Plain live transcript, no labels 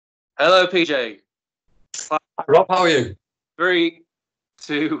Hello, PJ. Hi, Rob, how are you? 3,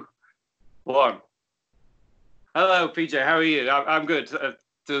 2, 1. Hello, PJ. How are you? I'm good.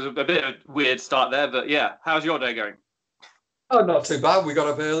 There's a bit of a weird start there, but yeah. How's your day going? Oh, not too bad. We got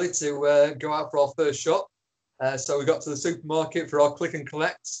up early to go out for our first shop. So we got to the supermarket for our click and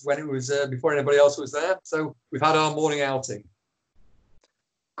collect when it was before anybody else was there. So we've had our morning outing.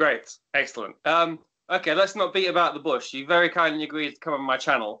 Great. Excellent. Okay, let's not beat about the bush. You very kindly agreed to come on my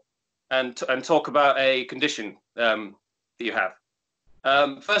channel and talk about a condition that you have.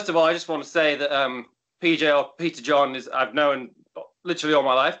 First of all, I just want to say that PJ, or Peter John, I've known literally all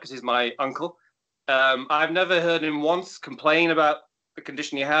my life because he's my uncle. I've never heard him once complain about the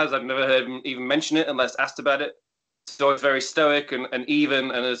condition he has. I've never heard him even mention it unless asked about it. He's always very stoic and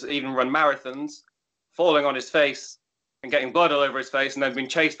even, and has even run marathons, falling on his face and getting blood all over his face, and then being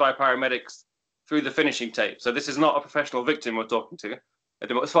chased by paramedics through the finishing tape. So this is not a professional victim we're talking to.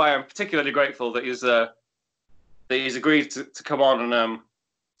 That's why I'm particularly grateful that he's agreed to come on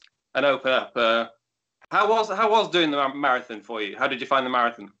and open up. How was doing the marathon for you? How did you find the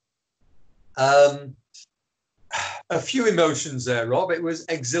marathon? A few emotions there, Rob. It was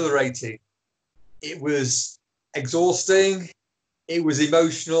exhilarating. It was exhausting. It was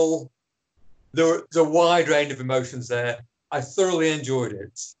emotional. There was a wide range of emotions there. I thoroughly enjoyed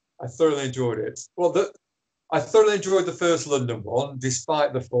it. Well, I thoroughly enjoyed the first London one,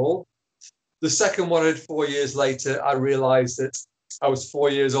 despite the fall. The second one, 4 years later, I realised that I was 4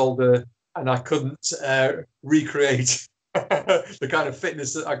 years older and I couldn't recreate the kind of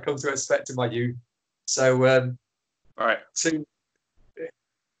fitness that I'd come to expect in my youth. So, all right.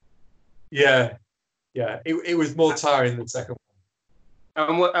 It was more tiring than the second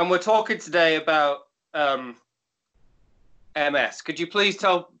one. And we're talking today about MS. Could you please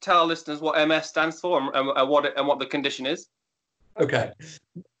tell our listeners what MS stands for and what the condition is? Okay.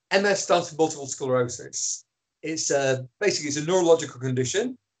 MS stands for multiple sclerosis. It's basically it's a neurological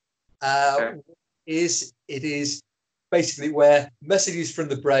condition. Okay. It is basically where messages from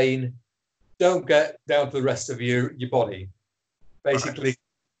the brain don't get down to the rest of your body. Basically, right.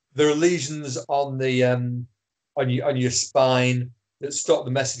 There are lesions on the on your spine that stop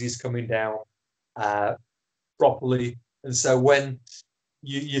the messages coming down properly. And so when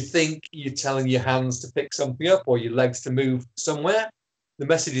you think you're telling your hands to pick something up or your legs to move somewhere, the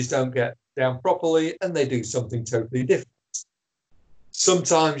messages don't get down properly and they do something totally different.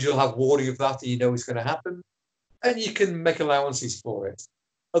 Sometimes you'll have warning of that and you know it's going to happen and you can make allowances for it.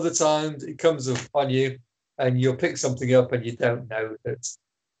 Other times it comes upon you and you'll pick something up and you don't know that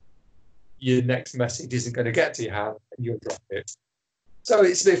your next message isn't going to get to your hand and you'll drop it. So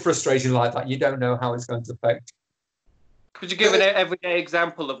it's a bit frustrating like that. You don't know how it's going to affect. Could you give an everyday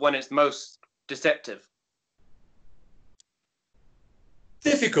example of when it's most deceptive?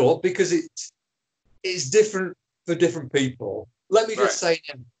 Difficult because it's different for different people. Let me just say,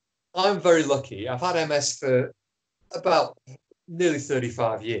 I'm very lucky. I've had MS for about nearly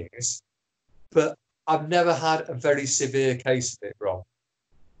 35 years, but I've never had a very severe case of it, Rob.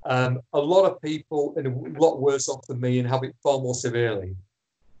 A lot of people are a lot worse off than me and have it far more severely.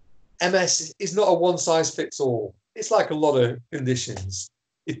 MS is not a one-size-fits-all. It's like a lot of conditions,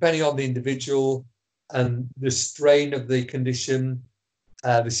 depending on the individual and the strain of the condition,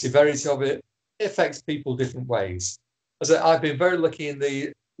 the severity of it. It affects people different ways. As I've been very lucky in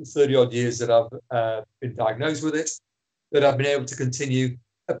the 30-odd years that I've been diagnosed with it, that I've been able to continue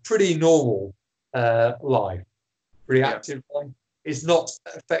a pretty normal life, pretty active life. It's not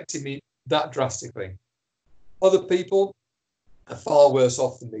affecting me that drastically. Other people are far worse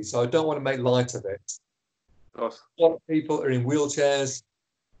off than me, so I don't want to make light of it. Of course. A lot of people are in wheelchairs,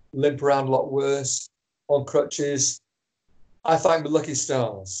 limp around a lot worse, on crutches. I thank the lucky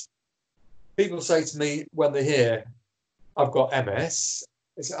stars. People say to me when they hear I've got MS,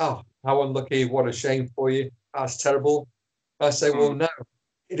 they say, "Oh, how unlucky, what a shame for you. That's terrible." I say, well, no,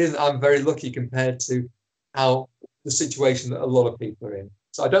 it isn't. I'm very lucky compared to how the situation that a lot of people are in.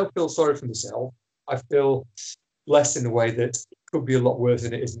 So I don't feel sorry for myself. I feel blessed in a way that it could be a lot worse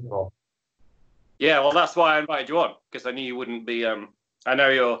than it isn't, Rob. Yeah, well, that's why I invited you on, because I knew you wouldn't be. I know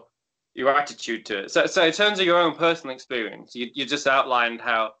your attitude to it. So in terms of your own personal experience, you just outlined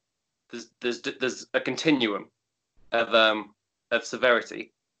how there's a continuum of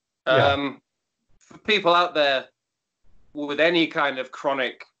severity. For people out there with any kind of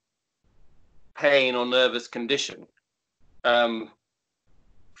chronic pain or nervous condition,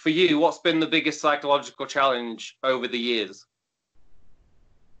 for you, what's been the biggest psychological challenge over the years?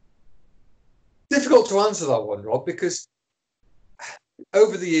 Difficult to answer that one, Rob, because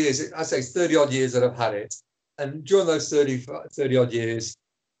over the years, I say 30 odd years that I've had it, and during those 30 odd years,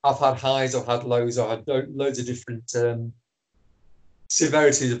 I've had highs, I've had lows, I've had loads of different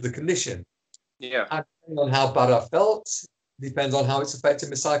severities of the condition. Yeah. And depending on how bad I felt, depends on how it's affecting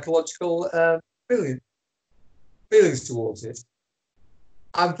my psychological feelings towards it.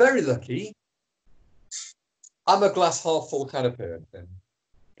 I'm very lucky. I'm a glass half full kind of person.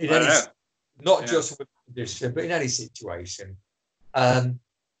 Not just with condition, but in any situation. And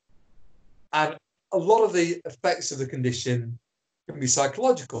a lot of the effects of the condition can be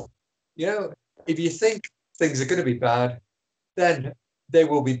psychological. You know, if you think things are going to be bad, then they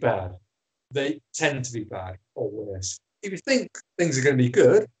will be bad. They tend to be bad or worse. If you think things are going to be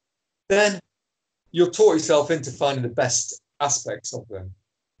good, then you'll talk yourself into finding the best aspects of them.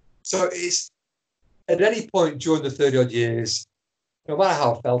 So it's at any point during the 30 odd years, no matter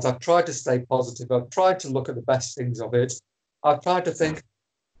how I felt, I've tried to stay positive. I've tried to look at the best things of it. I've tried to think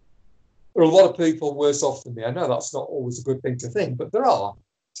there are a lot of people worse off than me. I know that's not always a good thing to think, but there are.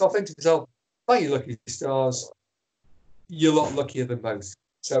 So I think to myself, thank you, lucky stars. You're a lot luckier than most.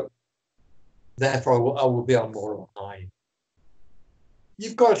 So therefore, I will be on more of a high.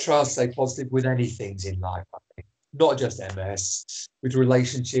 You've got to try and stay positive with any things in life, I think. Not just MS, with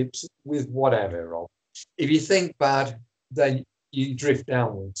relationships, with whatever. If you think bad, then you drift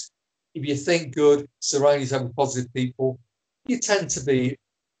downwards. If you think good, surround yourself with positive people, you tend to be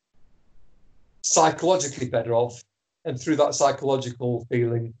psychologically better off, and through that psychological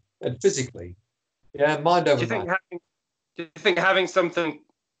feeling and physically. Yeah, mind over matter. Do you think having something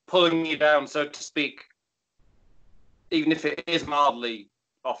pulling you down, so to speak, even if it is mildly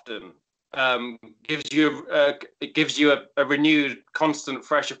often, gives you a renewed, constant,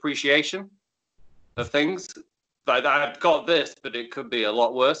 fresh appreciation of things? Like, I've got this, but it could be a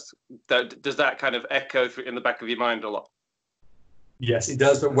lot worse. Does that kind of echo in the back of your mind a lot? Yes, it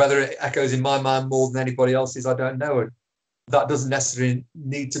does. But whether it echoes in my mind more than anybody else's, I don't know. And that doesn't necessarily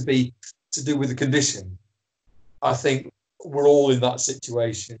need to be to do with the condition. I think we're all in that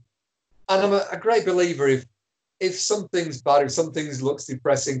situation. And I'm a great believer if something's bad, if something looks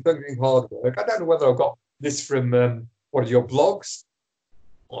depressing, something hard work. I don't know whether I've got this from one of your blogs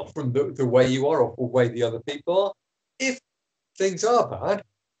or from the way you are or the way the other people are. If things are bad,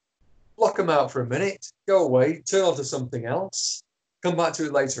 block them out for a minute, go away, turn on to something else, come back to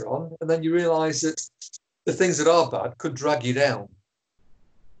it later on, and then you realise that the things that are bad could drag you down.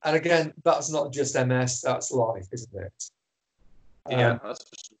 And again, that's not just MS, that's life, isn't it? Yeah, that's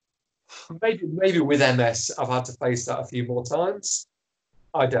for sure. Maybe with MS, I've had to face that a few more times.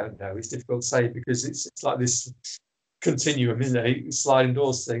 I don't know. It's difficult to say because it's like this continuum, isn't it? Sliding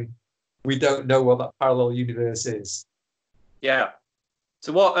doors thing. We don't know what that parallel universe is. Yeah.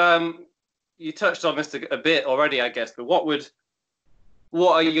 So what you touched on this a bit already, I guess, but what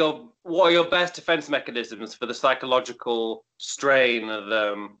are your best defense mechanisms for the psychological strain of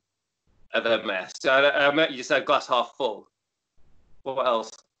MS? You said glass half full. What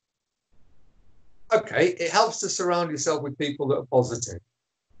else? Okay, it helps to surround yourself with people that are positive.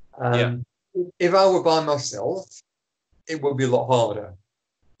 Yeah. If I were by myself, it would be a lot harder.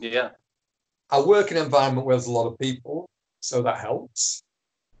 Yeah. I work in an environment where there's a lot of people, so that helps.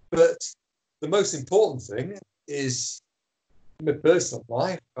 But the most important thing is my personal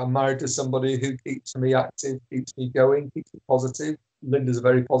life. I'm married to somebody who keeps me active, keeps me going, keeps me positive. Linda's a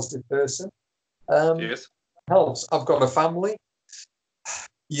very positive person. Yes. Helps. I've got a family.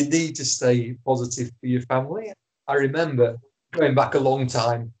 You need to stay positive for your family. I remember going back a long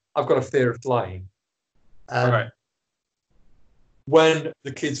time, I've got a fear of flying. Right. When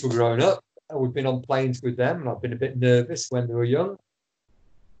the kids were growing up, and we've been on planes with them, and I've been a bit nervous when they were young.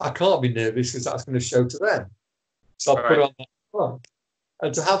 I can't be nervous because that's going to show to them. So I put on that front.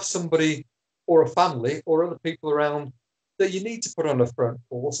 And to have somebody or a family or other people around that you need to put on a front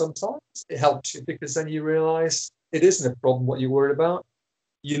for sometimes, it helps you because then you realise it isn't a problem what you're worried about.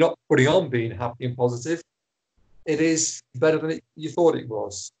 You're not putting on being happy and positive. It is better than you thought it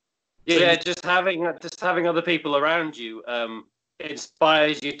was. Yeah, so just having other people around you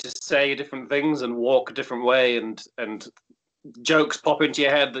inspires you to say different things and walk a different way, and jokes pop into your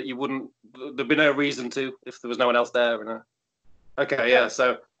head that you wouldn't. There'd be no reason to if there was no one else there. You know? Okay, yeah.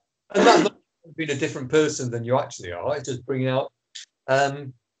 So, and that's not being a different person than you actually are. It's just bringing out a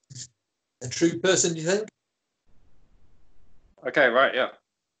true person. Do you think? Okay, right, yeah.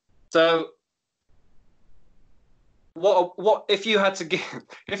 So, what if you had to give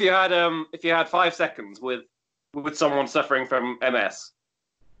if you had 5 seconds with someone suffering from MS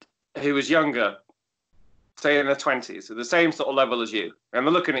who was younger, say in their 20s, at the same sort of level as you, and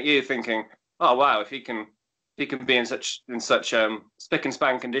they're looking at you thinking, "Oh wow, if he can be in such spick and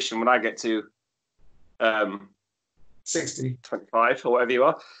span condition when I get to 60. 25 or whatever you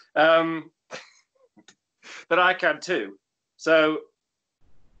are, that I can too. So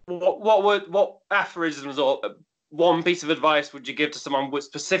what aphorisms or one piece of advice would you give to someone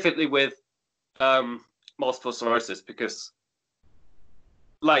specifically with multiple sclerosis? Because,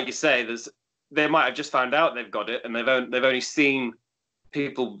 like you say, they might have just found out they've got it, and they've only seen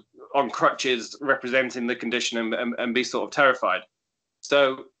people on crutches representing the condition and be sort of terrified.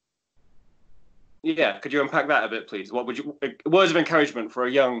 So, yeah, could you unpack that a bit, please? What would you words of encouragement for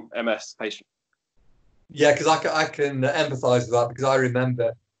a young MS patient? Yeah, because I can empathise with that, because I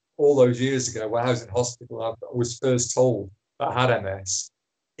remember all those years ago when I was in hospital, I was first told that I had MS.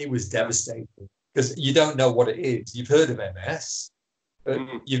 It was devastating, because you don't know what it is. You've heard of MS, but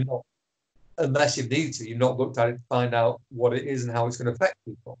you've not, unless you need to, you've not looked at it to find out what it is and how it's going to affect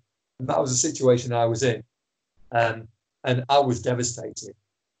people. And that was the situation I was in, and I was devastated.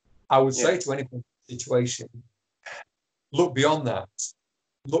 I would say to anyone in the situation, look beyond that.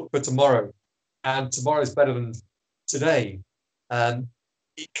 Look for tomorrow, and tomorrow is better than today.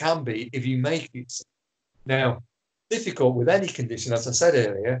 It can be if you make it. Now, difficult with any condition, as I said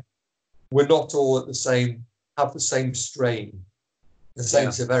earlier, we're not all have the same strain, the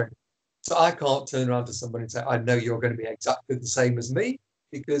same severity. So I can't turn around to somebody and say, I know you're going to be exactly the same as me,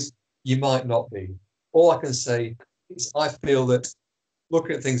 because you might not be. All I can say is I feel that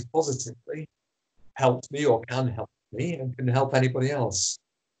looking at things positively helps me, or can help me, and can help anybody else.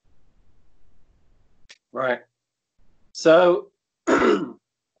 Right. So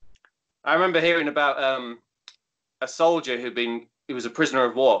I remember hearing about a soldier he was a prisoner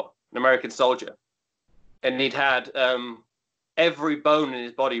of war, an American soldier, and he'd had every bone in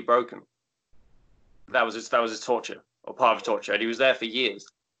his body broken. That was his torture, or part of torture, and he was there for years.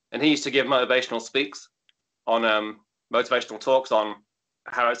 And he used to give motivational speaks on motivational talks on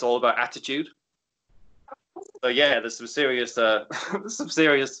how it's all about attitude. So yeah, there's some serious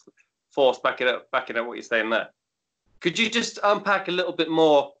force backing up what you're saying there. Could you just unpack a little bit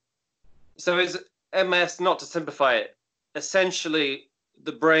more? So is MS, not to simplify it, essentially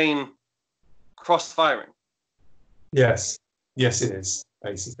the brain cross-firing? Yes, it is,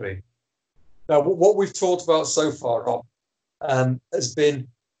 basically. Now, what we've talked about so far, Rob, has been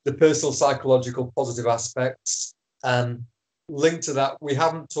the personal psychological positive aspects. Linked to that, we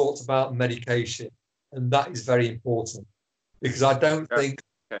haven't talked about medication, and that is very important, because I don't think,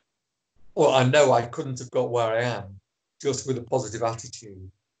 well, I know I couldn't have got where I am just with a positive attitude.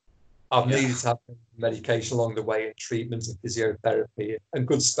 I've needed to have medication along the way, and treatment and physiotherapy, and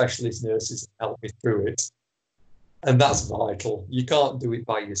good specialist nurses have helped me through it. And that's vital. You can't do it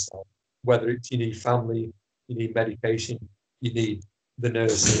by yourself. Whether it's you need family, you need medication, you need the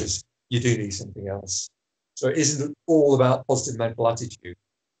nurses, you do need something else. So it isn't all about positive mental attitude.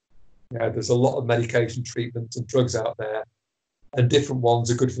 There's a lot of medication, treatment and drugs out there, and different ones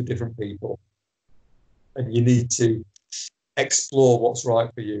are good for different people. And you need to explore what's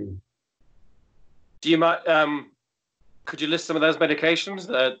right for you. Do you mind? Could you list some of those medications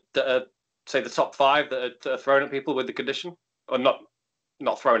that are, say, the top 5 that are thrown at people with the condition, or not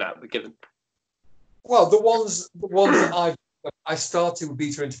thrown out, but given? Well, the ones that I started with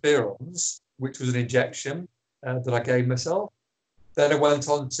beta interferons, which was an injection that I gave myself. Then I went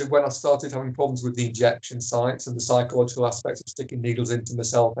on to, when I started having problems with the injection sites and the psychological aspects of sticking needles into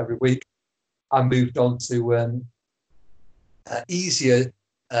myself every week, I moved on to easier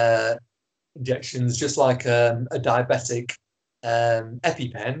injections, just like a diabetic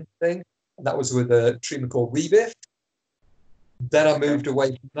EpiPen thing. And that was with a treatment called Rebif. Then I moved away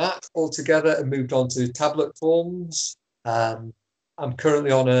from that altogether and moved on to tablet forms. I'm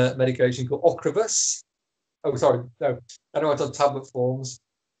currently on a medication called Ocrevus. Oh, sorry, no, I know I went on tablet forms.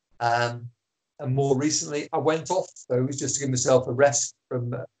 And more recently, I went off those just to give myself a rest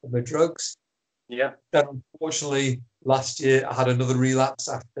from the drugs. Yeah. Then, unfortunately, last year I had another relapse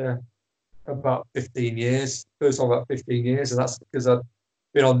after about 15 years. First time about 15 years, and that's because I've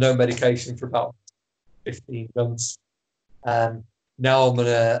been on no medication for about 15 months. Now I'm on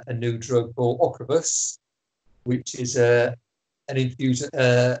a new drug called Ocrevus, which is an infusion,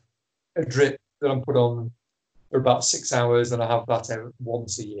 a drip that I'm put on for about 6 hours, and I have that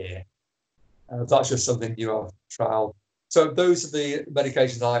once a year. That's just something new I've trialed. So those are the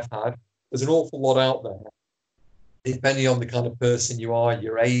medications I've had. There's an awful lot out there, depending on the kind of person you are,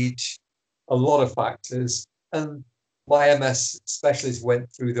 your age, a lot of factors. And my MS specialist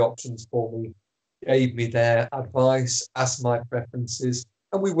went through the options for me, gave me their advice, asked my preferences,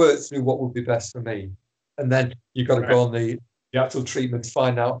 and we worked through what would be best for me. And then you've got to go on the actual treatment to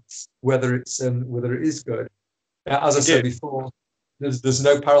find out whether it is good. As I said before, there's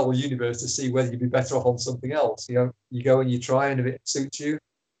no parallel universe to see whether you'd be better off on something else. You go and you try, and if it suits you,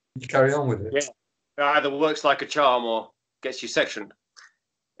 you carry on with it. Yeah, it either works like a charm or gets you sectioned.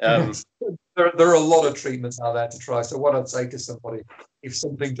 There are a lot of treatments out there to try. So what I'd say to somebody, if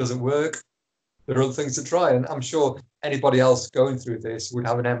something doesn't work, there are other things to try. And I'm sure anybody else going through this would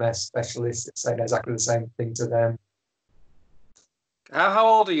have an MS specialist saying exactly the same thing to them. How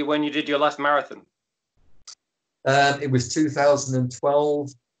old are you when you did your last marathon? It was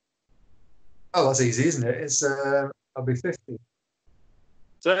 2012. Oh, that's easy, isn't it? It's I'll be 50.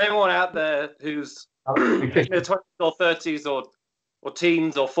 So anyone out there who's in their 20s or 30s or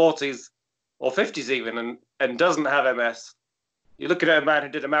teens or 40s or 50s even and doesn't have MS, you're looking at a man who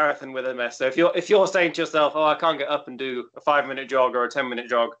did a marathon with MS. So if you're saying to yourself, "Oh, I can't get up and do a 5-minute jog or a 10-minute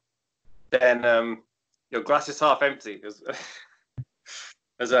jog," then your glass is half empty,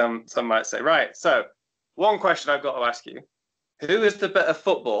 as some might say. Right. So one question I've got to ask you: who is the better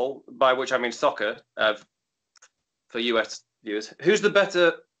football, by which I mean soccer, for US viewers? Who's the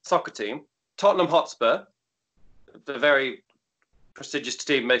better soccer team? Tottenham Hotspur, the very prestigious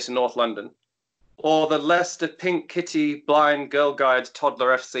team based in North London, or the Leicester Pink Kitty Blind Girl Guides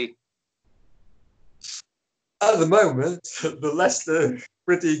Toddler FC? At the moment, the Leicester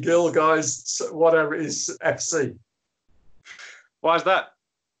Pretty Girl Guys, whatever it is, FC. Why is that?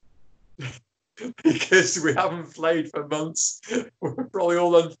 Because we haven't played for months. We're probably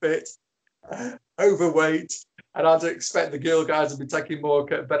all unfit, overweight, and I'd expect the girl guys to be taking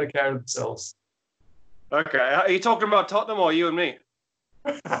better care of themselves. Okay, are you talking about Tottenham or you and me?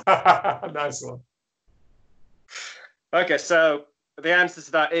 Nice one. Okay, so the answer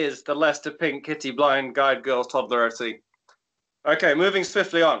to that is the Leicester Pink Kitty Blind Guide Girls Toddler FC. Okay, moving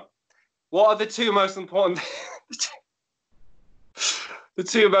swiftly on. What are the two most important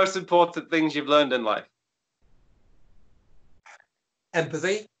things you've learned in life?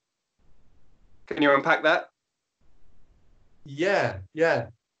 Empathy. Can you unpack that? Yeah.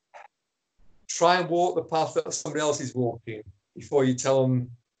 Try and walk the path that somebody else is walking before you tell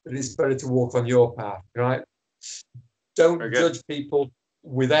them that it's better to walk on your path, right? Don't judge people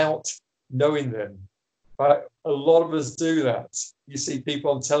without knowing them. Right? A lot of us do that. You see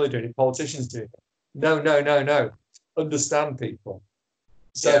people on television, politicians do it. No. Understand people.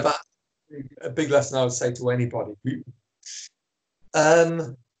 So that's a big lesson I would say to anybody.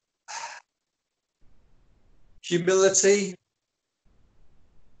 Humility.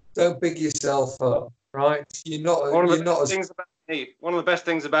 Don't big yourself up, right? One of the best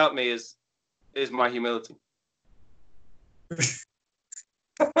things about me is my humility.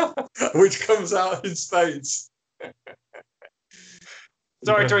 Which comes out in spades.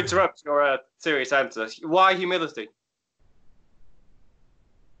 Sorry to interrupt your serious answer. Why humility?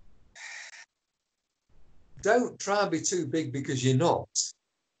 Don't try and be too big because you're not.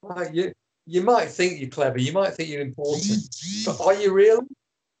 Right? You might think you're clever, you might think you're important, but are you really?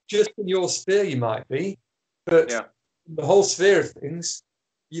 Just in your sphere you might be, but the whole sphere of things,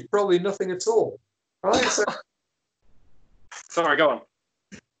 you're probably nothing at all. Right? So, sorry, go on.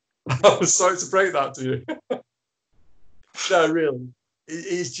 I'm sorry to break that to you. No, really.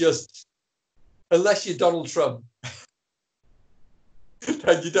 It's just, unless you're Donald Trump,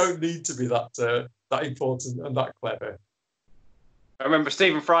 then you don't need to be that important and that clever. I remember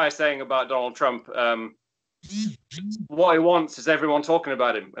Stephen Fry saying about Donald Trump, what he wants is everyone talking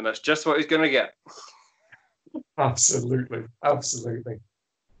about him, and that's just what he's going to get. Absolutely.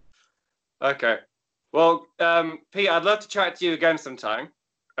 Okay. Well, Pete, I'd love to chat to you again sometime.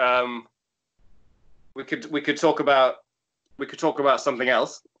 We could talk about something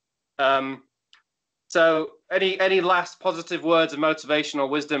else. So, any last positive words of motivation or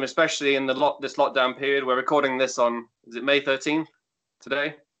wisdom, especially in this lockdown period? We're recording this on, is it May 13th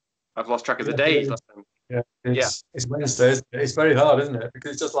today? I've lost track of the days. It's Wednesday. It's very hard, isn't it?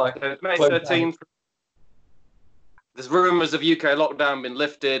 Because it's just like May 13th. There's rumours of UK lockdown being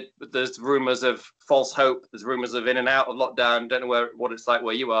lifted, but there's rumours of false hope. There's rumours of in and out of lockdown. Don't know what it's like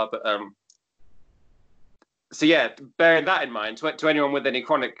where you are, but so yeah, bearing that in mind, to anyone with any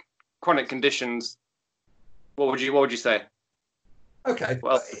chronic conditions, what would you say? Okay,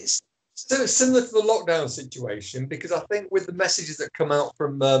 well, it's similar to the lockdown situation, because I think with the messages that come out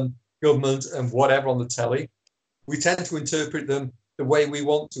from government and whatever on the telly, we tend to interpret them the way we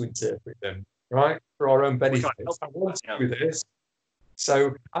want to interpret them, right? For our own benefit. I want to do this,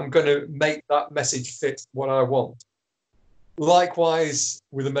 so I'm going to make that message fit what I want. Likewise,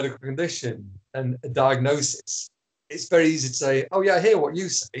 with a medical condition and a diagnosis, it's very easy to say, oh yeah, I hear what you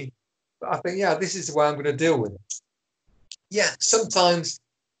say, but I think, yeah, this is the way I'm going to deal with it. Yeah, sometimes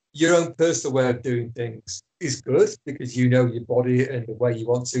your own personal way of doing things is good because you know your body and the way you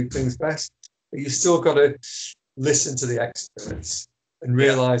want to do things best. But you still got to listen to the experts and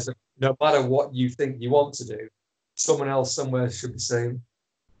realize that no matter what you think you want to do, someone else somewhere should be saying,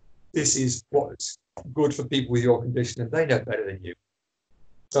 this is what's good for people with your condition, and they know better than you.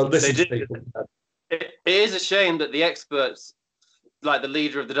 So listen to people. It is a shame that the experts, like the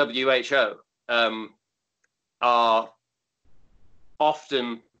leader of the WHO, are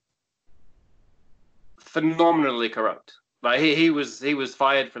often phenomenally corrupt. Like he was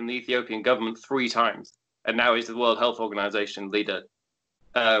fired from the Ethiopian government 3 times, and now he's the World Health Organization leader,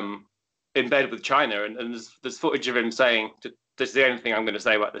 in bed with China. And there's footage of him saying, this is the only thing I'm going to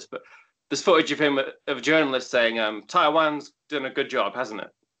say about this, but there's footage of him, of a journalist saying, Taiwan's done a good job, hasn't it?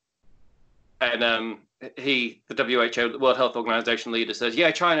 And the WHO, the World Health Organization leader, says, yeah,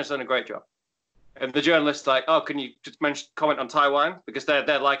 China's done a great job. And the journalist's like, oh, can you just comment on Taiwan? Because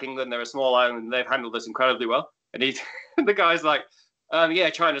they're like England, they're a small island, and they've handled this incredibly well. And the guy's like, yeah,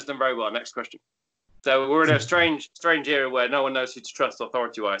 China's done very well. Next question. So we're in a strange era where no one knows who to trust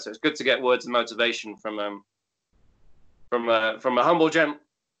authority-wise. So it's good to get words of motivation from a humble gent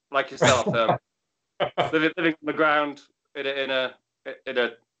like yourself, living on the ground in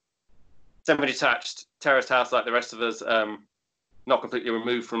a semi-detached terraced house like the rest of us, not completely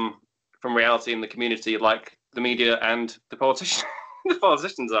removed from reality in the community like the media and the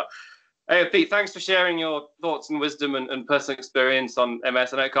politicians are. Hey, Pete, thanks for sharing your thoughts and wisdom and personal experience on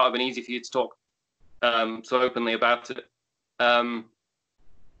MS. I know it can't have been easy for you to talk so openly about it.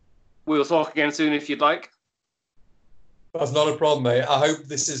 We'll talk again soon if you'd like. That's not a problem, mate. I hope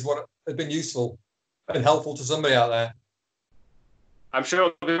this is what has been useful and helpful to somebody out there. I'm sure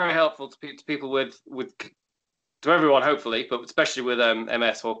it'll be very helpful to people to everyone, hopefully, but especially with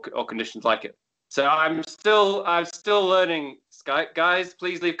MS or conditions like it. So I'm still learning Skype, guys.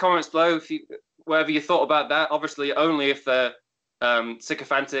 Please leave comments below whatever you thought about that. Obviously, only if they're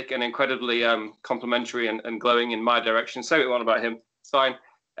sycophantic and incredibly complimentary and glowing in my direction. Say what you want about him. It's fine.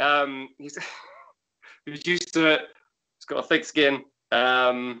 He's used to it. He's got a thick skin.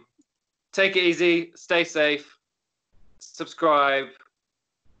 Take it easy. Stay safe. Subscribe.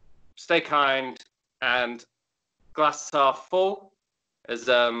 Stay kind. And glass half full, as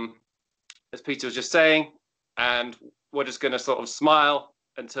Peter was just saying. And we're just going to sort of smile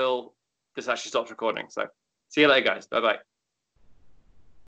until this actually stops recording. So see you later, guys. Bye-bye.